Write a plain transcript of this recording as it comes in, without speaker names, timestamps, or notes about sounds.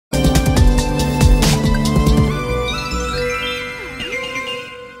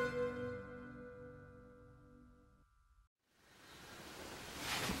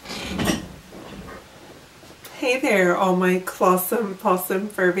there, all my clawsome possum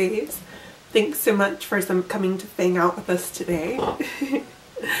fur babes. Thanks so much for coming to hang out with us today.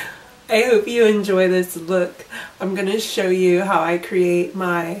 I hope you enjoy this look. I'm going to show you how I create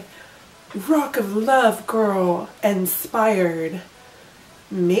my Rock of Love Girl inspired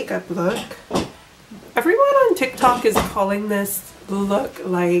makeup look. Everyone on TikTok is calling this look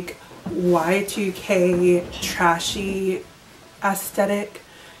like Y2K trashy aesthetic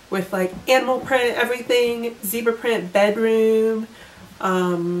with like animal print everything, zebra print bedroom,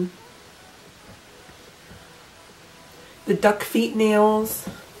 the duck feet nails,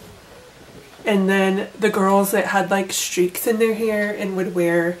 and then the girls that had like streaks in their hair and would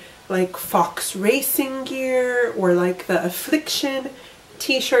wear like Fox racing gear or like the Affliction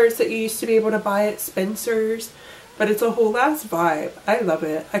t-shirts that you used to be able to buy at Spencer's. But it's a whole ass vibe. I love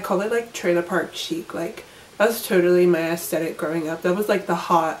it. I call it like trailer park chic. Like that was totally my aesthetic growing up. That was like the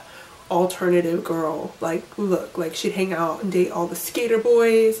hot alternative girl like look. Like she'd hang out and date all the skater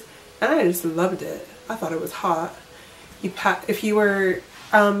boys, and I just loved it. I thought it was hot. If you were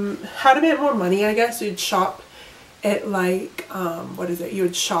had a bit more money, I guess you'd shop at like what is it? You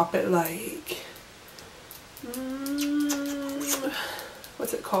would shop at like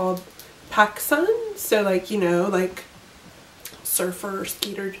what's it called? PacSun. So like, you know, like surfer,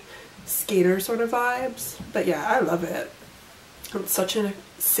 skater sort of vibes. But yeah, I love it. It's such a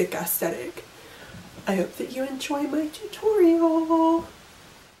sick aesthetic. I hope that you enjoy my tutorial.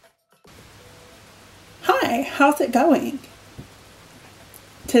 Hi, how's it going?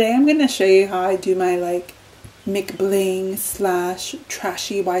 Today I'm going to show you how I do my like Mcbling /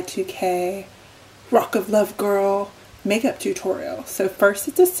 Trashy Y2K Rock of Love Girl makeup tutorial. So first,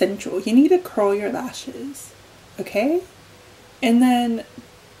 it's essential. You need to curl your lashes, okay? And then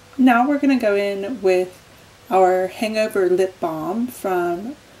now we're going to go in with our Hangover Lip Balm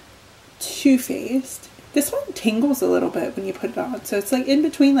from Too Faced. This one tingles a little bit when you put it on. So it's like in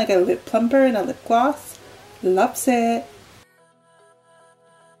between like a lip plumper and a lip gloss. Loves it.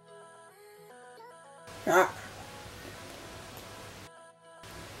 Ah.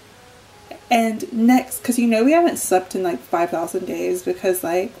 And next, because you know we haven't slept in like 5,000 days because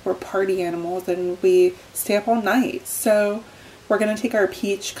like we're party animals and we stay up all night. So we're going to take our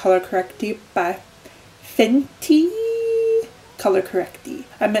Peach Color Correcti by Fenty Color Correcti.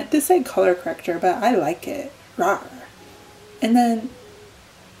 I meant to say color corrector, but I like it. Rawr. And then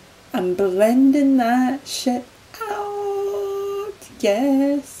I'm blending that shit out.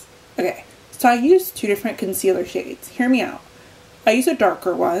 Yes. Okay, so I used 2 different concealer shades. Hear me out. I use a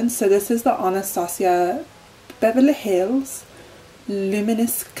darker one, so this is the Anastasia Beverly Hills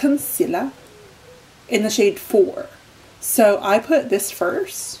Luminous Concealer in the shade 4. So I put this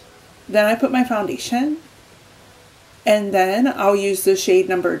first, then I put my foundation, and then I'll use the shade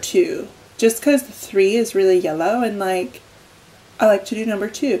number 2. Just because the 3 is really yellow and like, I like to do number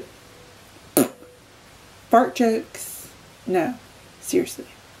 2. Fart jokes. No, seriously.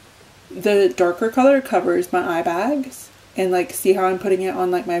 The darker color covers my eye bags. And like, see how I'm putting it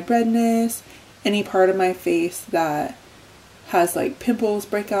on like my redness, any part of my face that has like pimples,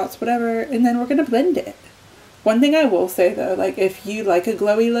 breakouts, whatever. And then we're going to blend it. One thing I will say though, like if you like a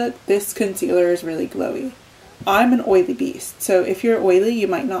glowy look, this concealer is really glowy. I'm an oily beast. So if you're oily, you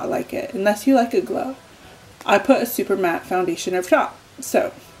might not like it unless you like a glow. I put a super matte foundation over top.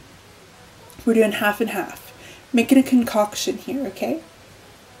 So we're doing half and half. Making a concoction here, okay?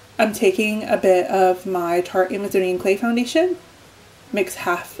 I'm taking a bit of my Tarte Amazonian Clay Foundation, mix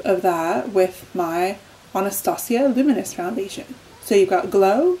half of that with my Anastasia Luminous Foundation. So you've got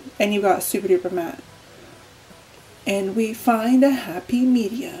glow and you've got super duper matte. And we find a happy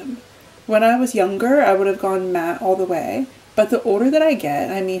medium. When I was younger, I would have gone matte all the way. But the older that I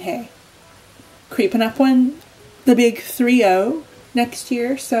get, I mean, hey, creeping up on the big 3-0 next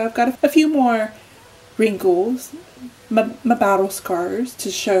year. So I've got a few more wrinkles. My battle scars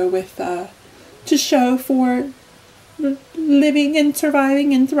to show with for living and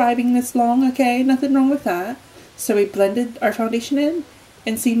surviving and thriving this long. Okay, nothing wrong with that. So we blended our foundation in,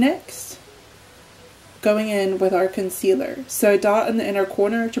 and see next, going in with our concealer. So a dot in the inner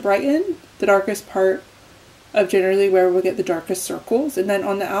corner to brighten the darkest part of generally where we'll get the darkest circles, and then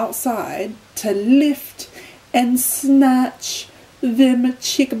on the outside to lift and snatch them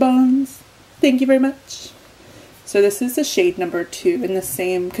cheekbones. Thank you very much. So this is the shade number 2 in the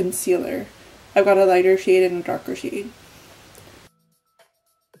same concealer. I've got a lighter shade and a darker shade.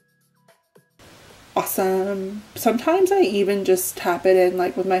 Awesome. Sometimes I even just tap it in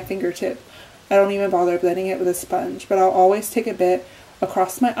like with my fingertip. I don't even bother blending it with a sponge, but I'll always take a bit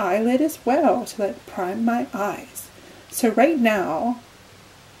across my eyelid as well to like prime my eyes. So right now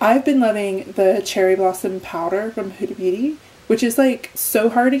I've been loving the Cherry Blossom powder from Huda Beauty, which is like so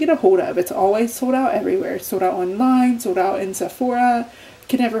hard to get a hold of. It's always sold out everywhere. It's sold out online, sold out in Sephora.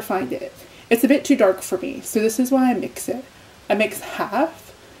 Can never find it. It's a bit too dark for me, so this is why I mix it. I mix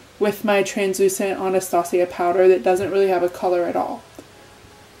half with my translucent Anastasia powder that doesn't really have a color at all.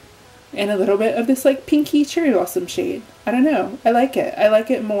 And a little bit of this like pinky cherry blossom shade. I don't know. I like it. I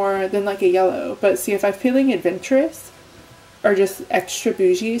like it more than like a yellow. But see, if I'm feeling adventurous or just extra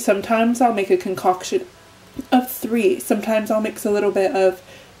bougie, sometimes I'll make a concoction of 3. Sometimes I'll mix a little bit of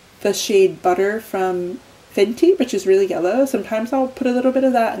the shade Butter from Fenty, which is really yellow. Sometimes I'll put a little bit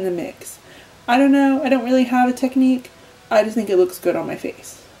of that in the mix. I don't know. I don't really have a technique. I just think it looks good on my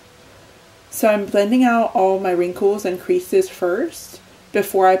face. So I'm blending out all my wrinkles and creases first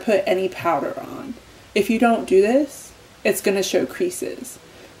before I put any powder on. If you don't do this, it's going to show creases.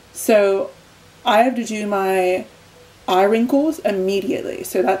 So I have to do my eye wrinkles immediately.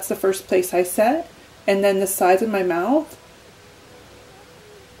 So that's the first place I set. And then the sides of my mouth.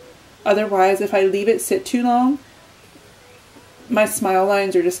 Otherwise, if I leave it sit too long, my smile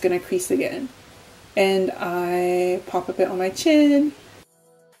lines are just going to crease again. And I pop a bit on my chin.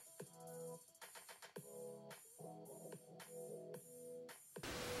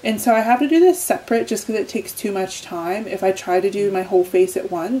 And so I have to do this separate just because it takes too much time. If I try to do my whole face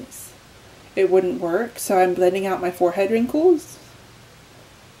at once, it wouldn't work. So I'm blending out my forehead wrinkles.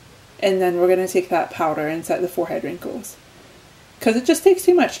 And then we're going to take that powder and set the forehead wrinkles. Because it just takes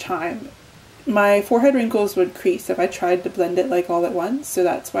too much time. My forehead wrinkles would crease if I tried to blend it like all at once. So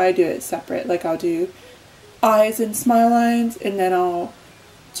that's why I do it separate. Like I'll do eyes and smile lines and then I'll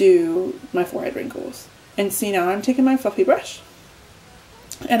do my forehead wrinkles. And see, now I'm taking my fluffy brush.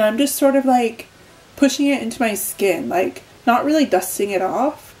 And I'm just sort of like pushing it into my skin, like not really dusting it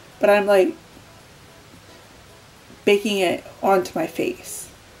off, but I'm like baking it onto my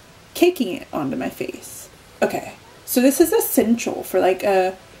face, caking it onto my face. Okay, so this is essential for like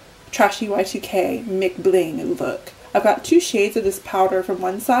a Trashy Y2K Mcbling look. I've got 2 shades of this powder from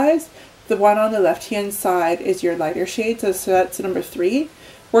one size. The one on the left hand side is your lighter shade, so that's number 3.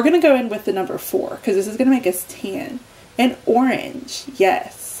 We're going to go in with the number 4 because this is going to make us tan. And orange,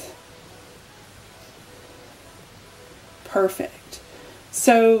 yes. Perfect.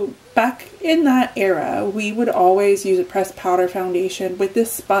 So back in that era, we would always use a pressed powder foundation with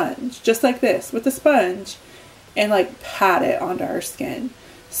this sponge, just like this, with the sponge, and like pat it onto our skin.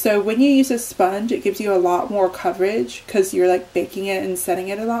 So when you use a sponge, it gives you a lot more coverage because you're like baking it and setting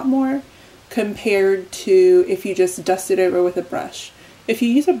it a lot more compared to if you just dust it over with a brush. If you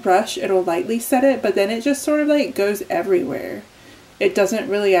use a brush, it'll lightly set it, but then it just sort of like goes everywhere. It doesn't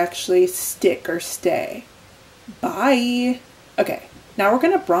really actually stick or stay. Bye. Okay, now we're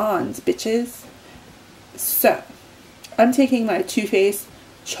gonna bronze, bitches. So, I'm taking my Too Faced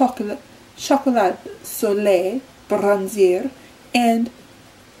Chocolat Soleil bronzer and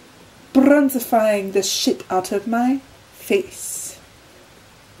bronzifying the shit out of my face.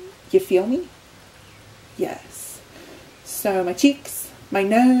 You feel me? Yes. So my cheeks, my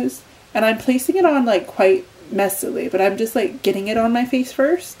nose, and I'm placing it on like quite messily, but I'm just like getting it on my face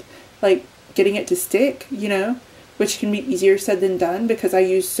first, like getting it to stick, you know, which can be easier said than done because I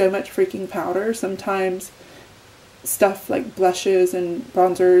use so much freaking powder. Sometimes stuff like blushes and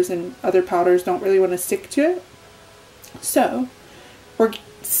bronzers and other powders don't really want to stick to it. So we're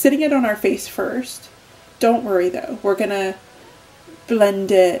sitting it on our face first. Don't worry though, we're gonna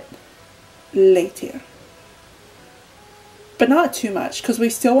blend it later. But not too much, because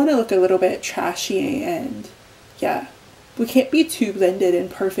we still want to look a little bit trashy and, yeah, we can't be too blended and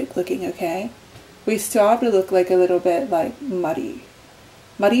perfect looking, okay? We still have to look like a little bit like muddy.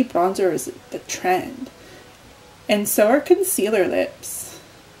 Muddy bronzer is the trend. And so are concealer lips.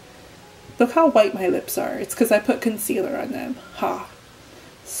 Look how white my lips are. It's because I put concealer on them. Ha.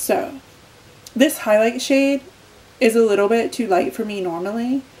 So, this highlight shade is a little bit too light for me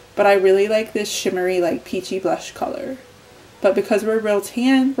normally, but I really like this shimmery like peachy blush color. But because we're real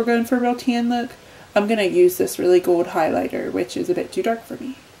tan, we're going for a real tan look, I'm going to use this really gold highlighter, which is a bit too dark for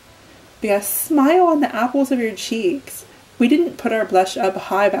me. But yeah, smile on the apples of your cheeks. We didn't put our blush up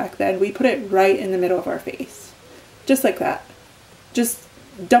high back then. We put it right in the middle of our face. Just like that. Just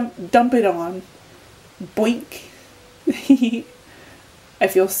dump it on. Boink. I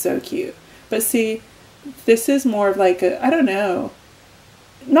feel so cute. But see, this is more of like a, I don't know,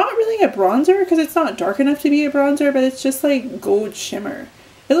 not really a bronzer because it's not dark enough to be a bronzer, but it's just like gold shimmer.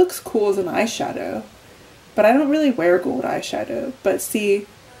 It looks cool as an eyeshadow, but I don't really wear gold eyeshadow. But see,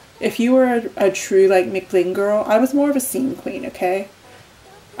 if you were a true like Mcbling girl, I was more of a scene queen, okay?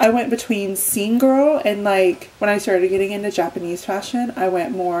 I went between scene girl and like when I started getting into Japanese fashion, I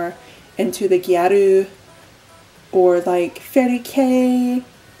went more into the gyaru or like fairy K,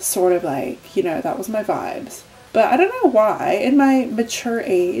 sort of like, you know, that was my vibes. But I don't know why, in my mature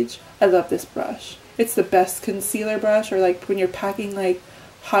age, I love this brush. It's the best concealer brush, or like when you're packing like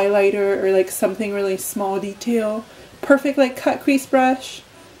highlighter or like something really small detail. Perfect like cut crease brush.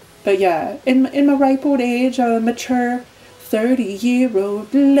 But yeah, in my ripe old age, I'm a mature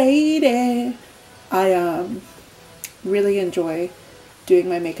 30-year-old lady. I really enjoy doing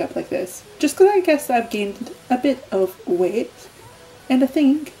my makeup like this. Just because I guess I've gained a bit of weight. And I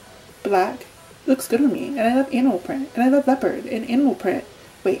think black looks good on me. And I love animal print. And I love leopard and animal print.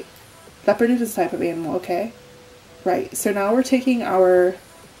 Wait, leopard is a type of animal, okay? Right, so now we're taking our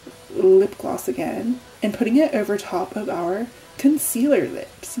lip gloss again and putting it over top of our concealer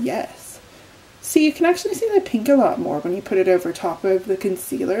lips. Yes. See, you can actually see the pink a lot more when you put it over top of the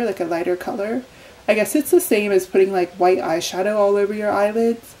concealer, like a lighter color. I guess it's the same as putting like white eyeshadow all over your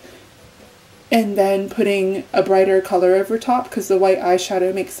eyelids and then putting a brighter color over top because the white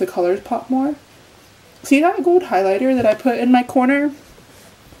eyeshadow makes the colors pop more. See that gold highlighter that I put in my corner?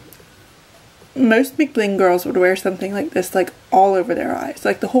 Most Mcbling girls would wear something like this like all over their eyes,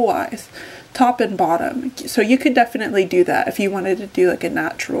 like the whole eyes, top and bottom. So you could definitely do that if you wanted to do like a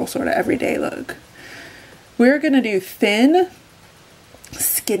natural sort of everyday look. We're going to do thin,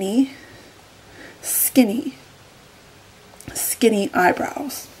 skinny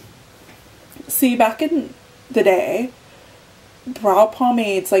eyebrows. See, back in the day, brow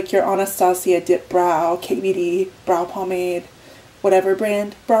pomades like your Anastasia Dip Brow, KVD brow pomade, whatever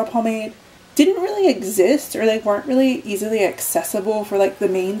brand brow pomade, didn't really exist, or they weren't really easily accessible for like the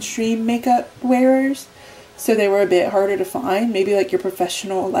mainstream makeup wearers. So they were a bit harder to find. Maybe like your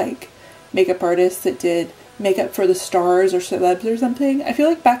professional like makeup artists that did makeup for the stars or celebs or something. I feel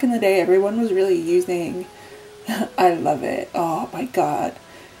like back in the day everyone was really using I love it. Oh my god.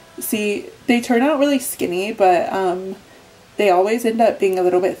 See, they turn out really skinny, but they always end up being a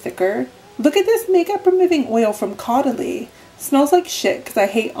little bit thicker. Look at this makeup removing oil from Caudalie. Smells like shit because I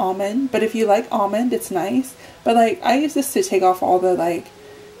hate almond, but if you like almond, it's nice. But like, I use this to take off all the like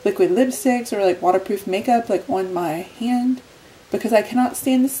liquid lipsticks or like waterproof makeup like on my hand because I cannot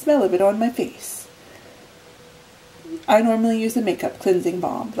stand the smell of it on my face. I normally use the makeup cleansing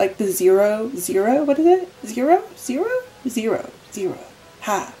balm, like the zero, what is it? Zero.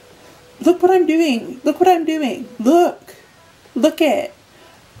 Ha. Look what I'm doing. Look what I'm doing. Look it.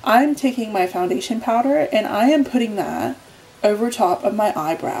 I'm taking my foundation powder and I am putting that over top of my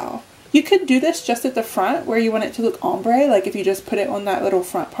eyebrow. You could do this just at the front where you want it to look ombre, like if you just put it on that little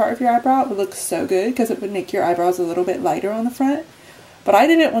front part of your eyebrow, it would look so good because it would make your eyebrows a little bit lighter on the front. But I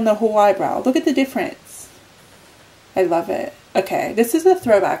did it on the whole eyebrow. Look at the difference. I love it. Okay, this is a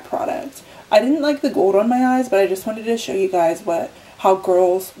Throwback product. I didn't like the gold on my eyes, but I just wanted to show you guys how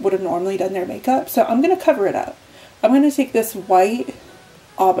girls would have normally done their makeup. So I'm going to cover it up. I'm going to take this white,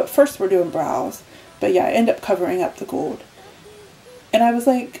 but first we're doing brows. But yeah, I end up covering up the gold. And I was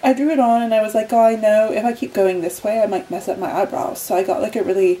like, I drew it on and I was like, oh, I know if I keep going this way, I might mess up my eyebrows. So I got like a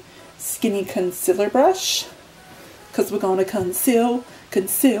really skinny concealer brush. Because we're going to conceal.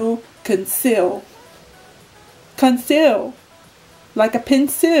 Like a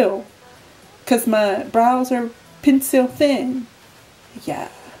pencil. Because my brows are pencil thin. Yeah.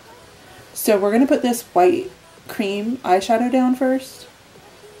 So we're going to put this white cream eyeshadow down first.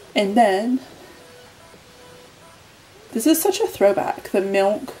 And then this is such a throwback. The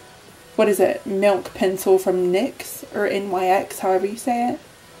milk, what is it? Milk pencil from NYX or NYX, however you say it.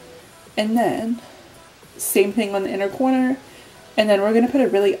 And then, same thing on the inner corner. And then we're going to put a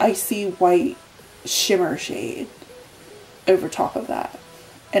really icy white shimmer shade over top of that.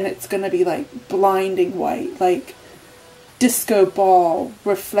 And it's going to be like blinding white, like disco ball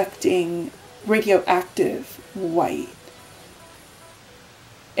reflecting radioactive white.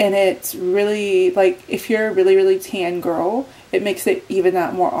 And it's really, like, if you're a really, really tan girl, it makes it even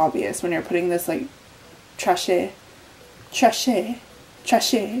that more obvious when you're putting this, like, trashy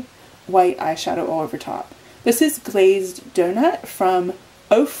white eyeshadow all over top. This is Glazed Donut from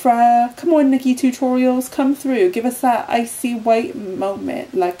Ofra. Come on, Nikki Tutorials, come through. Give us that icy white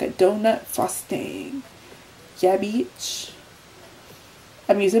moment, like a donut frosting. Yeah, beach.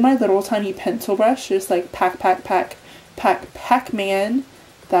 I'm using my little tiny pencil brush, just like Pac-Man.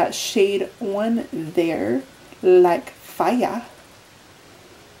 That shade on there like fire.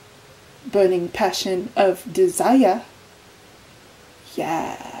 Burning passion of desire.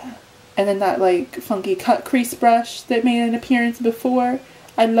 Yeah. And then that like funky cut crease brush that made an appearance before.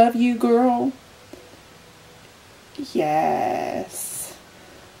 I love you, girl. Yes.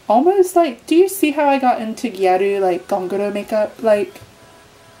 almost like, do you see how I got into Gyaru, like Gongoro makeup? Like,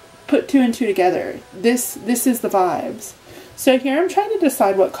 put two and two together. This is the vibes. So here I'm trying to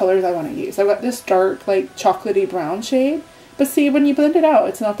decide what colors I want to use. I've got this dark, like, chocolatey brown shade. But see, when you blend it out,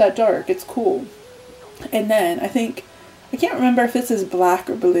 it's not that dark. It's cool. And then I think, I can't remember if this is black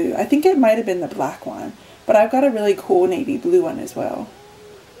or blue. I think it might have been the black one. But I've got a really cool navy blue one as well.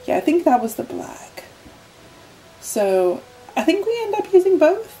 Yeah, I think that was the black. So I think we end up using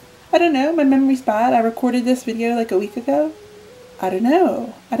both. I don't know. My memory's bad. I recorded this video like a week ago. I don't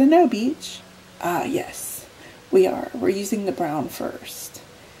know. I don't know, Beach. Ah, yes. We are. We're using the brown first.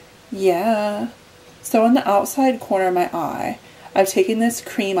 Yeah. So on the outside corner of my eye, I've taken this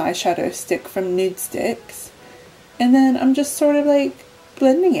cream eyeshadow stick from Nude Sticks. And then I'm just sort of like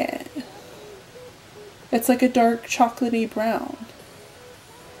blending it. It's like a dark chocolatey brown.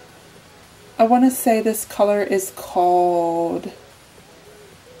 I want to say this color is called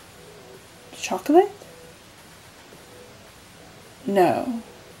chocolate? No.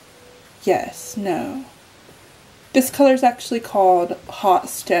 Yes, no. This color is actually called Hot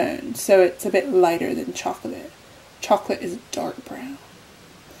Stone, so it's a bit lighter than chocolate. Chocolate is dark brown.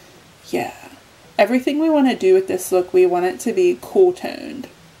 Yeah. Everything we want to do with this look, we want it to be cool toned.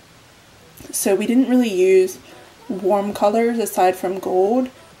 So we didn't really use warm colors aside from gold.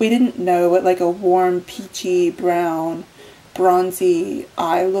 We didn't know what like a warm peachy brown bronzy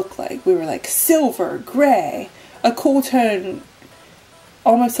eye looked like. We were like silver, gray, a cool tone,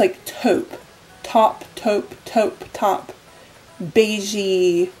 almost like taupe, top,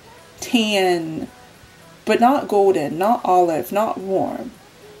 beigey, tan, but not golden, not olive, not warm.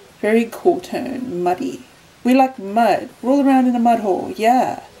 Very cool tone, muddy. We like mud. Roll around in a mud hole,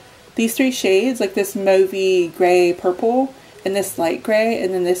 yeah. These three shades, like this mauvey gray purple, and this light gray,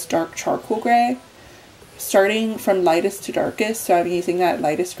 and then this dark charcoal gray. Starting from lightest to darkest, so I'm using that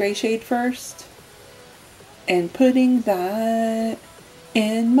lightest gray shade first. And putting that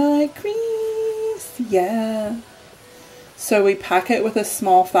in my crease, yeah. So we pack it with a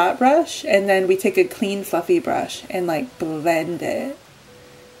small flat brush, and then we take a clean fluffy brush and like blend it.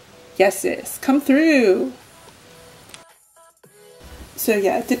 Yes, sis, come through. So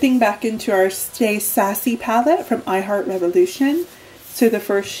yeah, dipping back into our Stay Sassy palette from I Heart Revolution. So the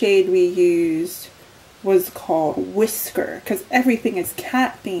first shade we used was called Whisker, because everything is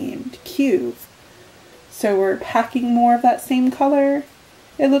cat themed. Cute. So we're packing more of that same color.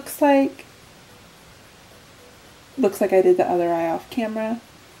 It looks like I did the other eye off camera.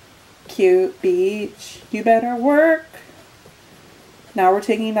 Cute, Beach. You better work. Now we're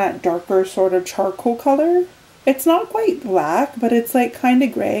taking that darker sort of charcoal color. It's not quite black, but it's like kind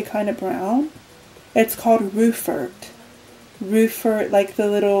of gray, kind of brown. It's called Rufert. Rufert, like the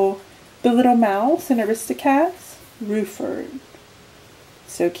little mouse in Aristocats. Rufert.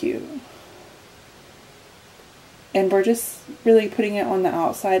 So cute. And we're just really putting it on the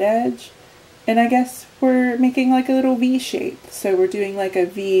outside edge. And I guess we're making like a little V shape. So we're doing like a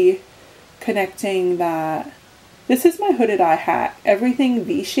V connecting that. This is my hooded eye hack. Everything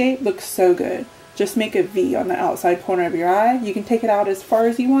V shape looks so good. Just make a V on the outside corner of your eye. You can take it out as far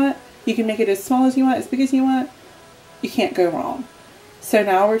as you want. You can make it as small as you want, as big as you want. You can't go wrong. So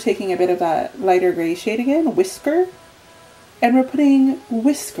now we're taking a bit of that lighter gray shade again, Whisker. And we're putting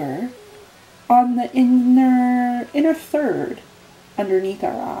Whisker on the inner third underneath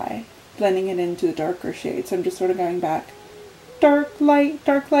our eye, blending it into the darker shade. So I'm just sort of going back. Dark light,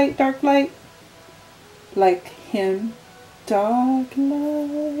 dark light, dark light. Like him. Dark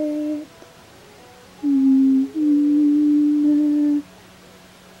light.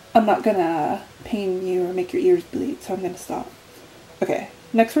 I'm not gonna pain you or make your ears bleed, so I'm gonna stop. Okay,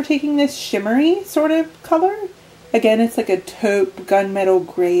 next we're taking this shimmery sort of color. Again, it's like a taupe gunmetal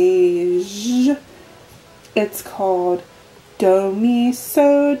grayish. It's called Do Mi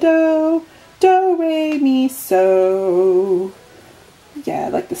So Do, Do Re Mi So. Yeah,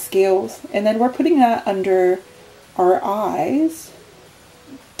 like the scales. And then we're putting that under our eyes.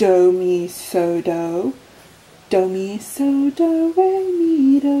 Do mi so do, do mi so do re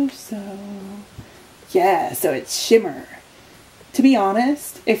mi do so. Yeah, so it's shimmer. To be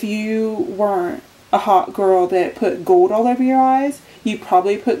honest, if you weren't a hot girl that put gold all over your eyes, you'd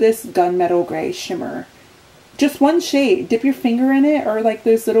probably put this gunmetal gray shimmer. Just one shade. Dip your finger in it, or like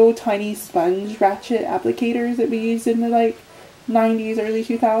those little tiny sponge ratchet applicators that we used in the like 90s, early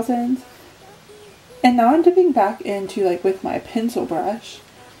 2000s. And now I'm dipping back into like with my pencil brush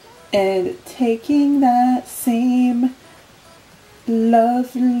and taking that same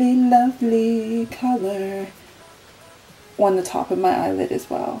lovely, lovely color on the top of my eyelid as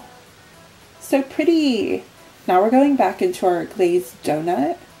well. So pretty. Now we're going back into our glazed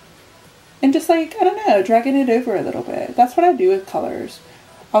donut. and just like, I don't know, dragging it over a little bit. That's what I do with colors.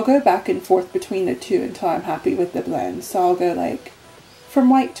 I'll go back and forth between the two until I'm happy with the blend. So I'll go like from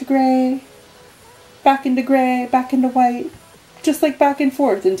white to gray, back into gray, back into white, just like back and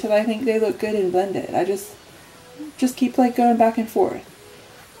forth until I think they look good and blended. I just keep like going back and forth.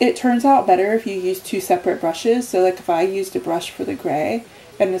 It turns out better if you use two separate brushes. So like if I used a brush for the gray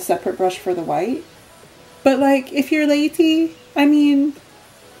and a separate brush for the white. But like if you're lazy, I mean,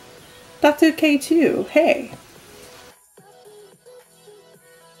 that's okay too. Hey.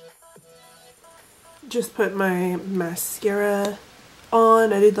 Just put my mascara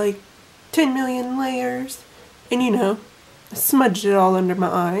on. I did like 10 million layers. And you know, I smudged it all under my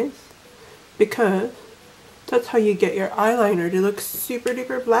eyes. Because that's how you get your eyeliner to look super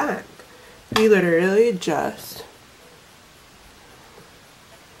duper black. You literally just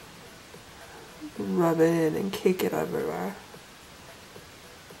rub it in and cake it everywhere.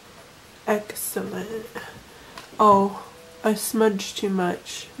 Excellent. Oh, I smudged too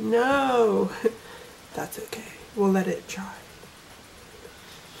much. No! That's okay. We'll let it dry.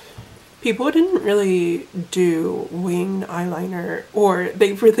 People didn't really do wing eyeliner, or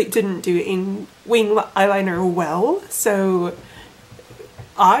they really didn't do wing eyeliner well, so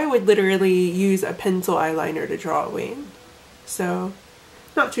I would literally use a pencil eyeliner to draw a wing. So,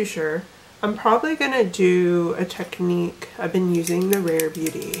 not too sure. I'm probably gonna do a technique. I've been using the Rare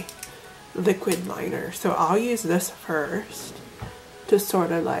Beauty liquid liner, so I'll use this first to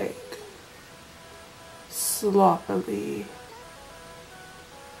sort of like sloppily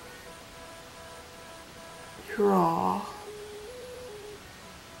draw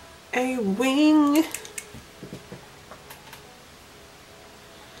a wing.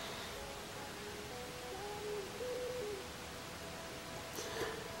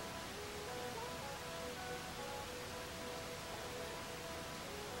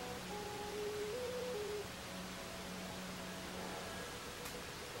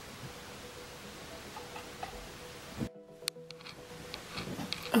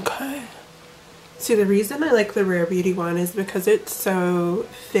 Okay. See, the reason I like the Rare Beauty one is because it's so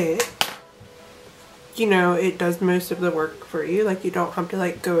thick. You know, it does most of the work for you. Like, you don't have to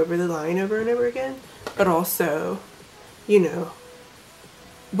like go over the line over and over again. But also, you know,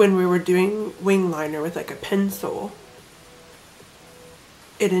 when we were doing wing liner with like a pencil,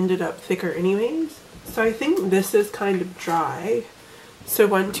 it ended up thicker anyways. So I think this is kind of dry. So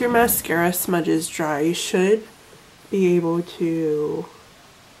once your mascara smudge is dry, you should be able to,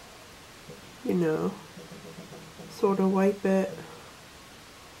 you know, sort of wipe it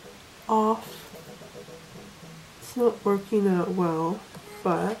off. It's not working out well,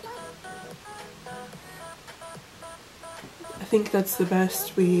 but I think that's the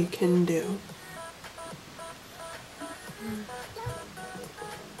best we can do.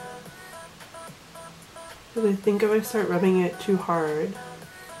 But I think if I start rubbing it too hard,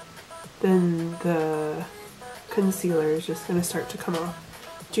 then the concealer is just going to start to come off.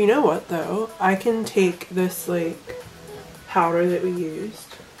 Do you know what though? I can take this like powder that we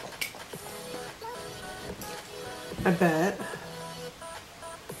used, I bet,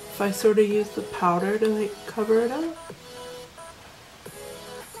 if I sort of use the powder to like cover it up.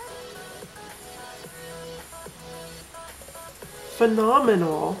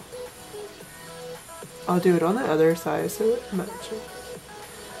 Phenomenal. I'll do it on the other side so it matches.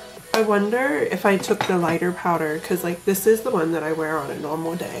 I wonder if I took the lighter powder, because like this is the one that I wear on a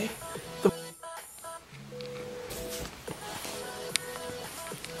normal day.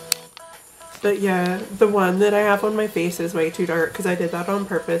 But yeah, the one that I have on my face is way too dark because I did that on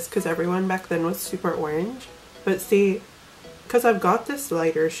purpose because everyone back then was super orange. But see, because I've got this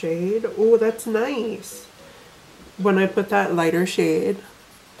lighter shade, oh that's nice. When I put that lighter shade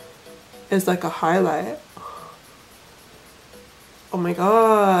as like a highlight, oh my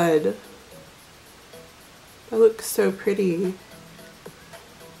god, that looks so pretty.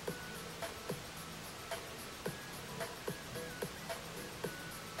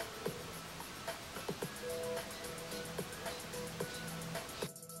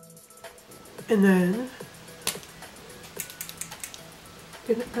 And then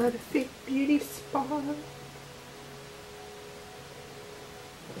I'm gonna add a fake beauty spot.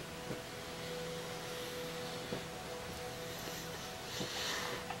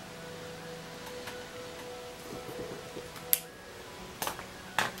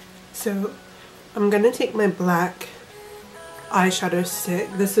 So I'm gonna take my black eyeshadow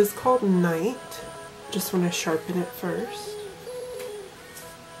stick. This is called Night. Just want to sharpen it first.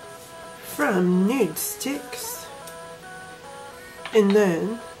 From Nude Sticks. And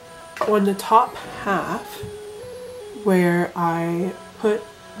then on the top half where I put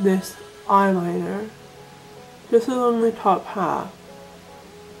this eyeliner just along the top half.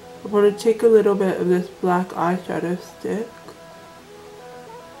 I want to take a little bit of this black eyeshadow stick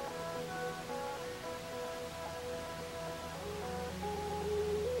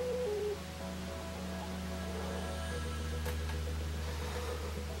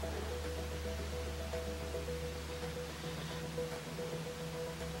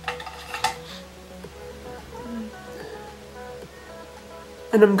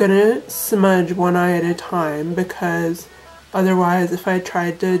and I'm gonna smudge one eye at a time, because otherwise if I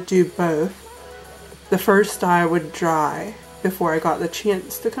tried to do both, the first eye would dry before I got the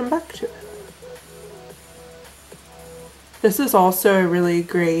chance to come back to it. This is also a really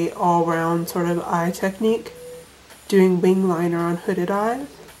great all-round sort of eye technique, doing wing liner on hooded eyes,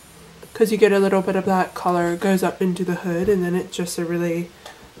 because you get a little bit of that color goes up into the hood, and then it's just a really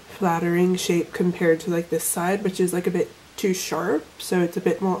flattering shape compared to like this side, which is like a bit too sharp, so it's a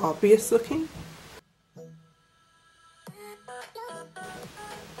bit more obvious looking.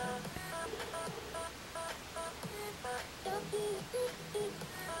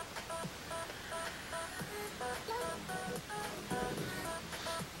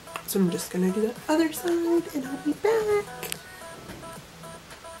 So I'm just gonna do the other side and I'll be back.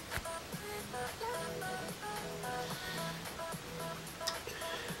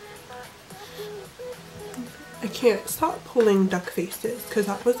 I can't stop pulling duck faces because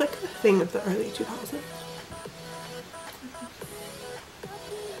that was like the thing of the early 2000s.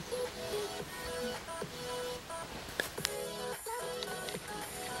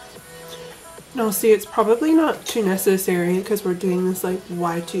 Now see, it's probably not too necessary because we're doing this like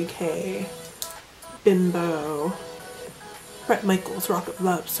Y2K bimbo Bret Michaels Rock of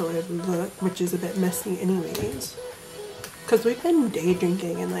Love sort of look, which is a bit messy anyways. Because we've been day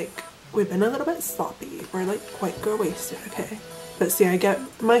drinking and like we've been a little bit sloppy. We're like quite girl wasted, okay? But see, I get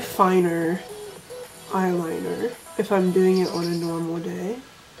my finer eyeliner if I'm doing it on a normal day.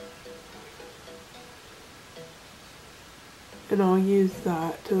 And I'll use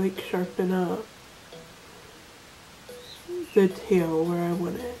that to like sharpen up the tail where I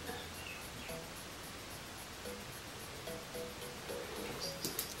want it.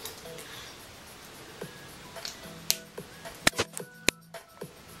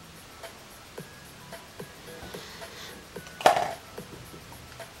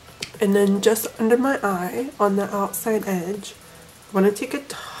 And then just under my eye, on the outside edge, I want to take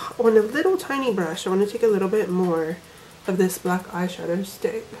on a little tiny brush, I want to take a little bit more of this black eyeshadow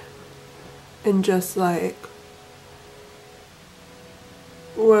stick and just like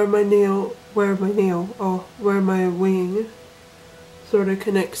where my wing sort of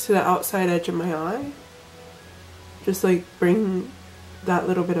connects to the outside edge of my eye, just like bring that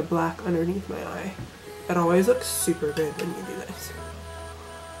little bit of black underneath my eye. It always looks super good when you do this.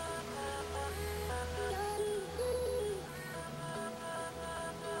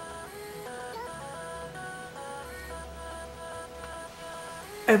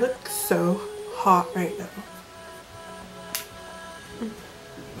 I look so hot right now.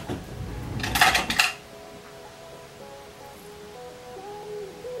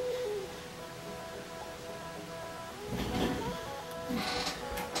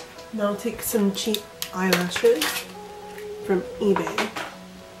 Now I'll take some cheap eyelashes from eBay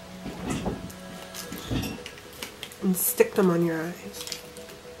and stick them on your eyes.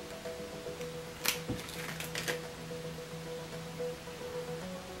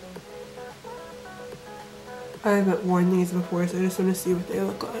 I haven't worn these before, so I just want to see what they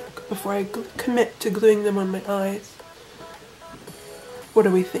look like before I commit to gluing them on my eyes. What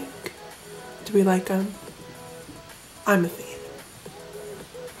do we think? Do we like them? I'm a fan.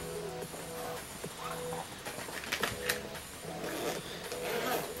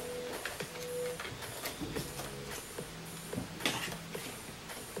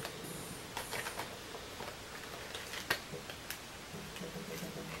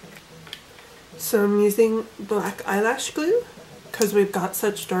 So I'm using black eyelash glue because we've got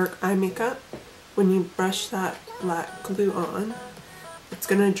such dark eye makeup. When you brush that black glue on, it's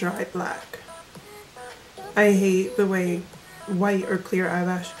gonna dry black. I hate the way white or clear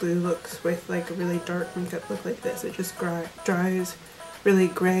eyelash glue looks with like a really dark makeup look like this. It just dries really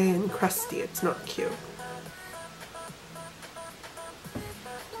gray and crusty. It's not cute.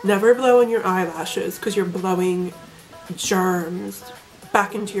 Never blow on your eyelashes because you're blowing germs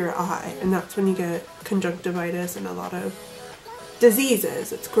back into your eye, and that's when you get conjunctivitis and a lot of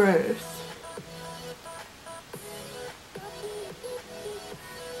diseases. It's gross.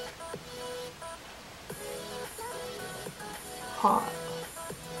 Hot.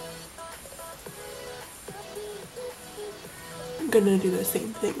 gonna do the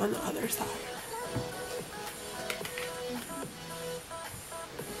same thing on the other side.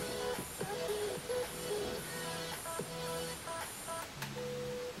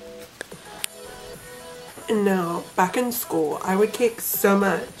 And now, back in school, I would cake so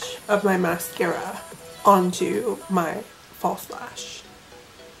much of my mascara onto my false lash.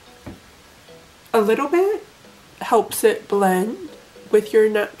 A little bit helps it blend with your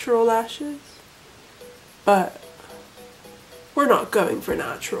natural lashes, but we're not going for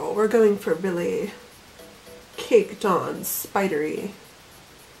natural. We're going for really caked on, spidery,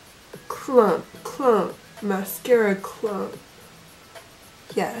 clump, mascara clump.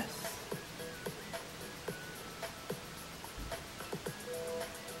 Yes.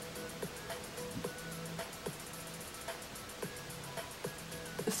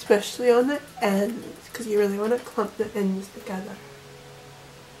 Especially on the ends, because you really want to clump the ends together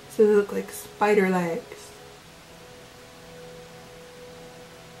so they look like spider legs.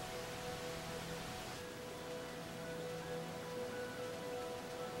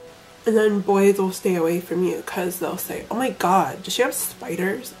 And then boys will stay away from you because they'll say, oh my god, does she have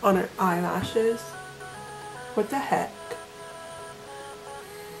spiders on her eyelashes? What the heck?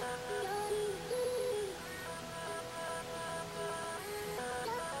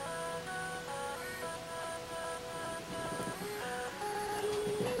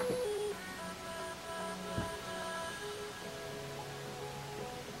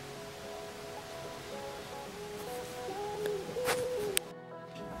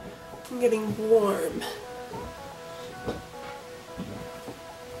 I'm getting warm.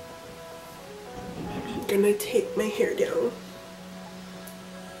 I'm gonna take my hair down.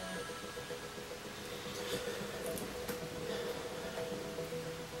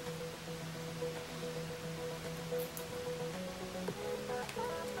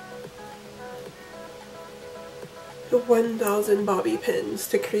 The 1,000 bobby pins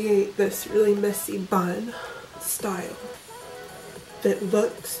to create this really messy bun style that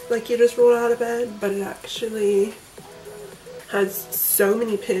looks like you just rolled out of bed, but it actually has so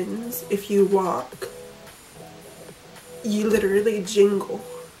many pins. If you walk, you literally jingle.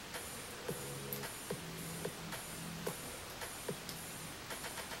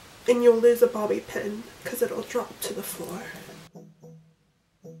 And you'll lose a bobby pin because it'll drop to the floor.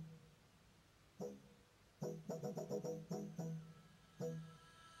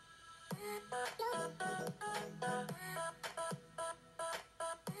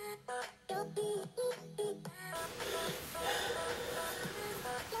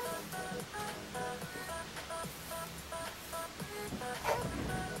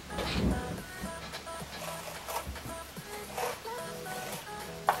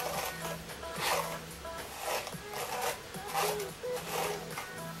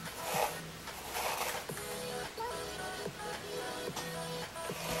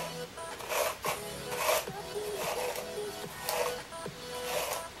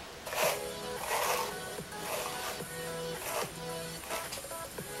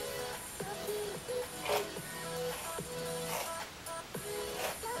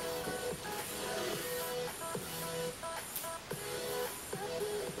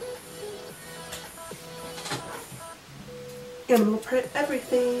 And we'll print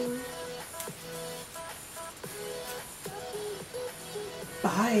everything.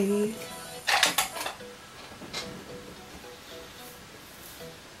 Bye.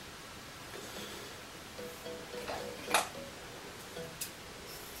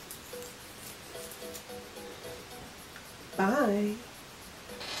 Bye.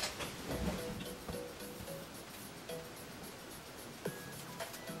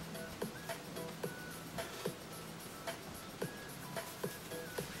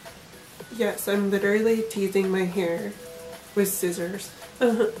 Yes, I'm literally teasing my hair with scissors.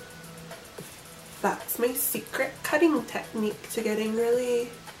 That's my secret cutting technique to getting really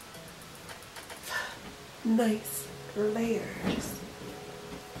nice layers.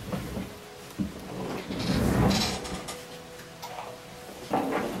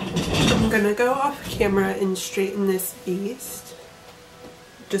 I'm gonna go off camera and straighten this beast.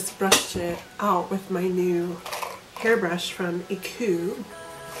 Just brushed it out with my new hairbrush from Iku.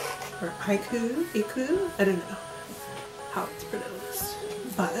 Or Iku? I don't know how it's pronounced.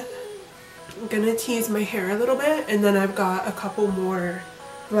 But I'm gonna tease my hair a little bit, and then I've got a couple more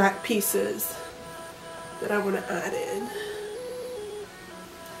black pieces that I want to add in.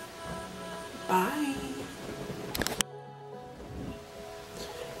 Bye.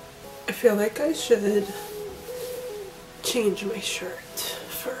 I feel like I should change my shirt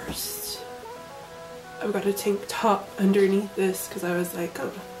first. I've got a tank top underneath this because I was like,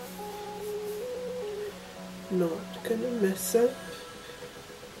 oh, not gonna mess up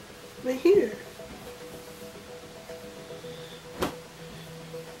my hair.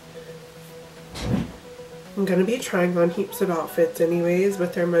 I'm gonna be trying on heaps of outfits anyways,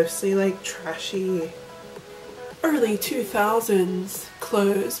 but they're mostly like trashy early 2000s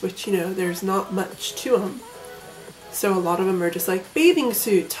clothes, which, you know, there's not much to them. So a lot of them are just like bathing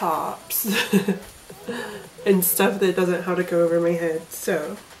suit tops and stuff that doesn't have to go over my head.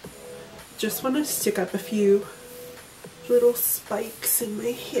 So just want to stick up a few little spikes in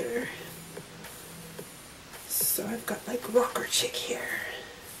my hair. So I've got like rocker chick hair.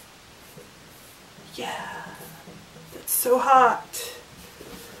 Yeah, that's so hot.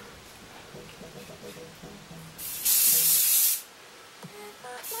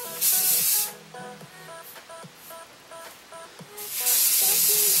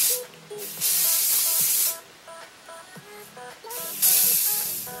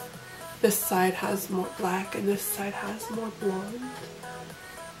 This side has more black and this side has more blonde.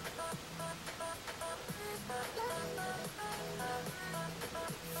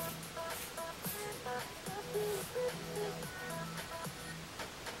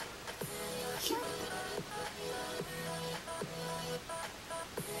 Cute.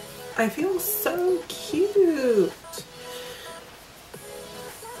 I feel so cute.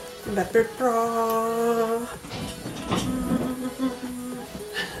 Leopard bra.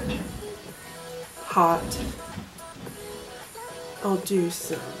 Hot. I'll do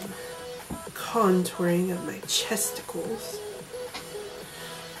some contouring of my chesticles.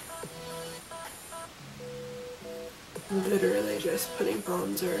 Literally just putting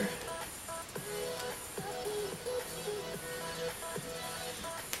bronzer.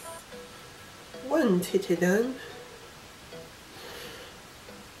 One titty done.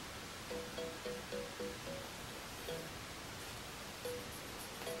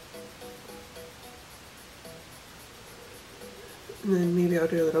 And then maybe I'll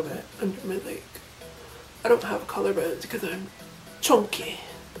do a little bit under my leg. I don't have collarbones because I'm chunky.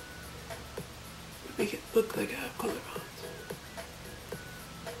 Make it look like I have collarbones.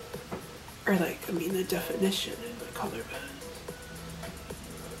 Or like, I mean the definition in my collarbones.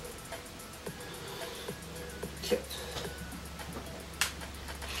 Cute.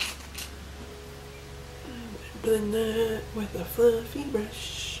 Blend that with a fluffy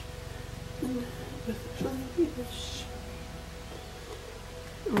brush. Blend that with a fluffy brush.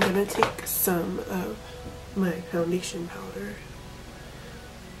 I'm gonna take some of my foundation powder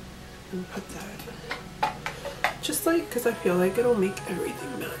and put that, just like, because I feel like it'll make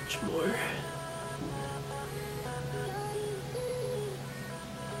everything match more.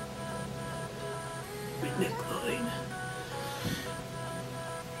 My neckline.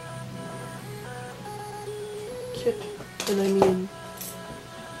 Cute. And I mean,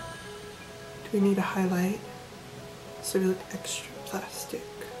 do we need a highlight so we look extra plastic?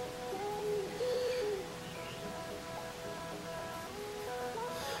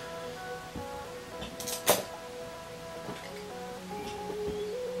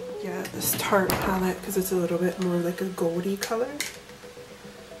 Yeah, this Tarte palette, because it's a little bit more like a goldy color.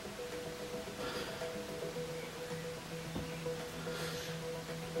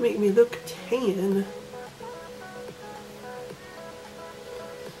 Make me look tan.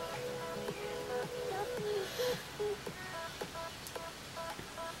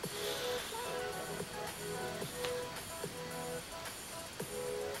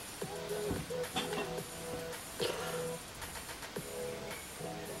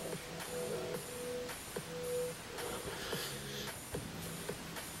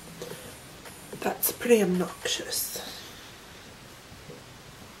 That's pretty obnoxious.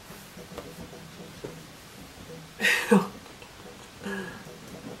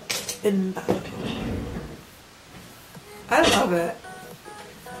 I love it.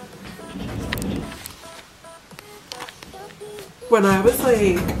 When I was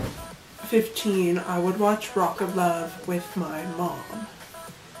like 15, I would watch Rock of Love with my mom.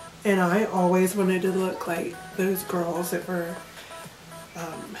 And I always wanted to look like those girls that were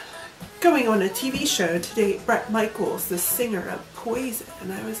going on a TV show to date Bret Michaels, the singer of Poison.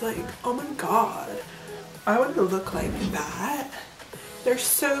 And I was like, oh my god, I want to look like that. They're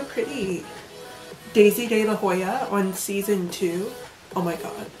so pretty. Daisy De La Hoya on season 2. Oh my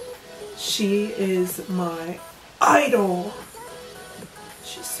god. She is my idol.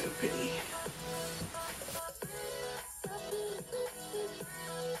 She's so pretty.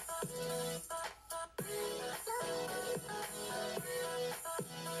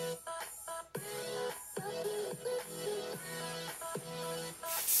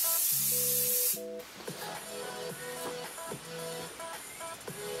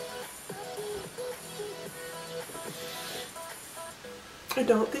 I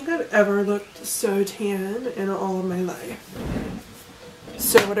don't think I've ever looked so tan in all of my life.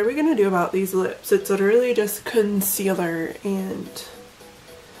 So what are we gonna do about these lips? It's literally just concealer and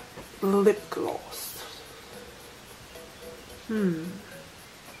lip gloss.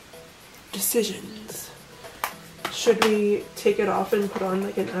 Decisions. Should we take it off and put on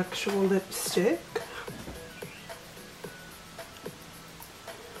like an actual lipstick?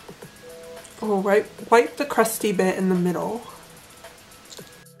 Oh, wipe the crusty bit in the middle.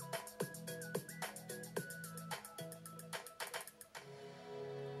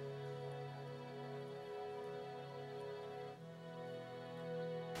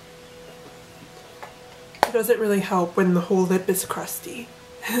 It doesn't really help when the whole lip is crusty.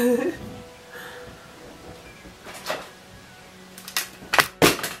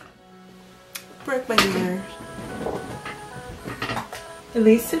 Broke my mirror. At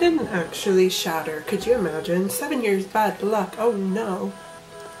least it didn't actually shatter. Could you imagine? 7 years bad luck. Oh no.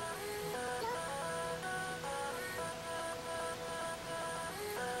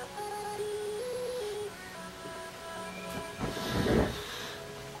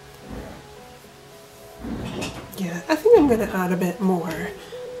 Yeah, I think I'm gonna add a bit more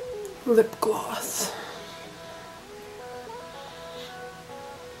lip gloss.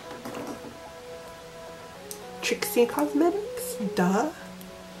 Trixie Cosmetics, duh.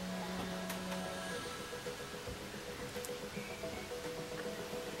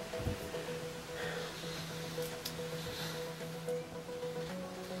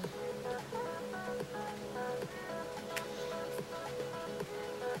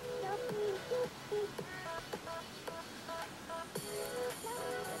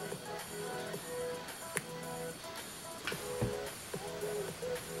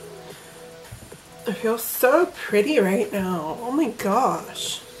 I feel so pretty right now. Oh my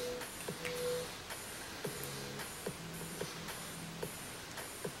gosh.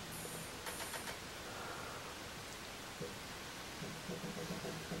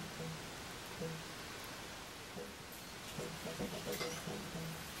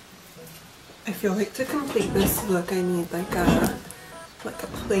 I feel like to complete this look I need like a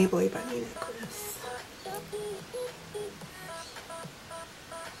Playboy bunny necklace.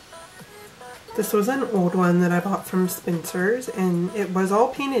 This was an old one that I bought from Spencer's and it was all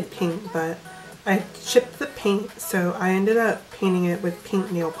painted pink, but I chipped the paint, so I ended up painting it with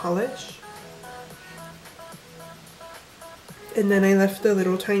pink nail polish. And then I left the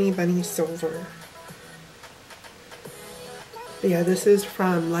little tiny bunny silver. But yeah, this is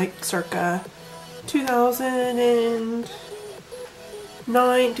from like circa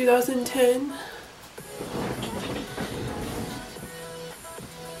 2009, 2010.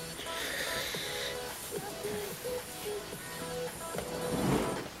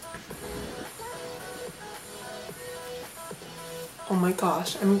 Oh my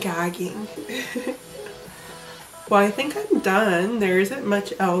gosh, I'm gagging. Well, I think I'm done. There isn't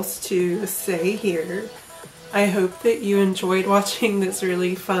much else to say here. I hope that you enjoyed watching this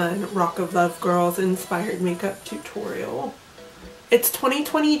really fun Rock of Love Girls inspired makeup tutorial. It's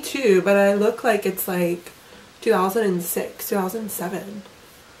 2022, but I look like it's like 2006, 2007.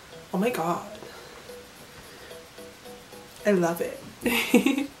 Oh my god. I love it.